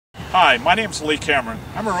Hi, my name is Lee Cameron.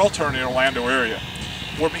 I'm a realtor in the Orlando area.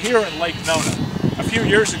 We're here in Lake Nona. A few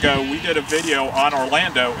years ago we did a video on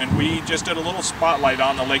Orlando and we just did a little spotlight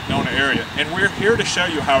on the Lake Nona area, and we're here to show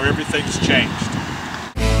you how everything's changed.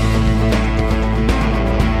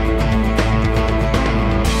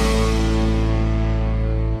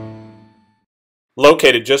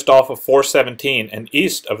 Located just off of 417 and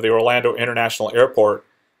east of the Orlando International Airport,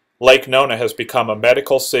 Lake Nona has become a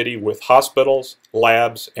medical city with hospitals,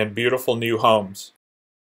 labs, and beautiful new homes.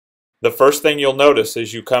 The first thing you'll notice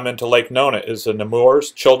as you come into Lake Nona is the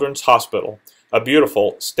Nemours Children's Hospital, a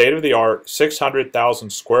beautiful, state-of-the-art,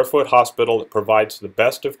 600,000 square foot hospital that provides the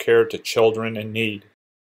best of care to children in need.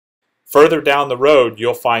 Further down the road,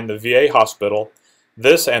 you'll find the VA hospital.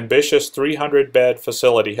 This ambitious 300-bed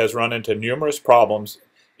facility has run into numerous problems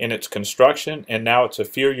in its construction, and now it's a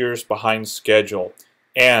few years behind schedule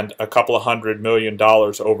and a couple of $100 million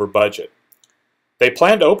over budget. They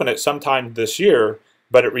plan to open it sometime this year,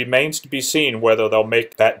 but it remains to be seen whether they'll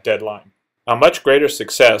make that deadline. A much greater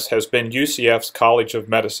success has been UCF's College of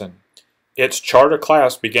Medicine. Its charter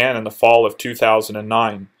class began in the fall of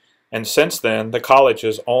 2009, and since then the college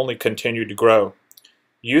has only continued to grow.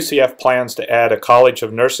 UCF plans to add a College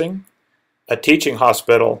of Nursing, a teaching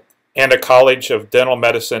hospital, and a College of Dental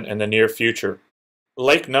Medicine in the near future.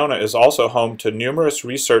 Lake Nona is also home to numerous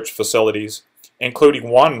research facilities, including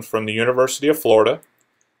one from the University of Florida,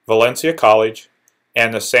 Valencia College,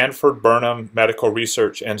 and the Sanford Burnham Medical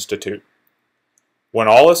Research Institute. When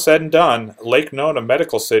all is said and done, Lake Nona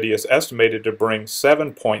Medical City is estimated to bring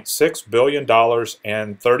 $7.6 billion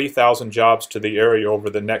and 30,000 jobs to the area over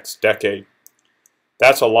the next decade.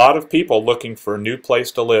 That's a lot of people looking for a new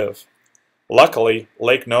place to live. Luckily,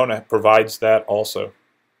 Lake Nona provides that also.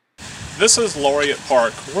 This is Laureate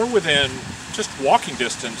Park. We're within just walking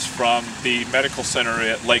distance from the medical center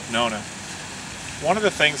at Lake Nona. One of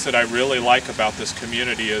the things that I really like about this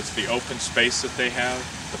community is the open space that they have,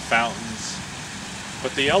 the fountains,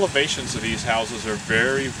 but the elevations of these houses are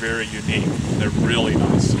very, very unique. They're really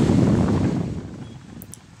nice.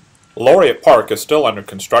 Laureate Park is still under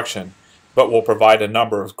construction, but will provide a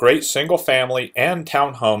number of great single-family and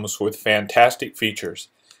townhomes with fantastic features.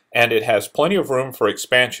 And it has plenty of room for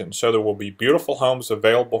expansion, so there will be beautiful homes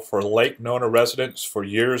available for Lake Nona residents for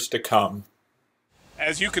years to come.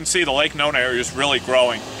 As you can see, the Lake Nona area is really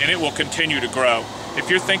growing, and it will continue to grow. If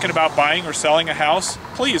you're thinking about buying or selling a house,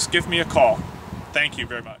 please give me a call. Thank you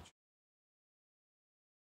very much.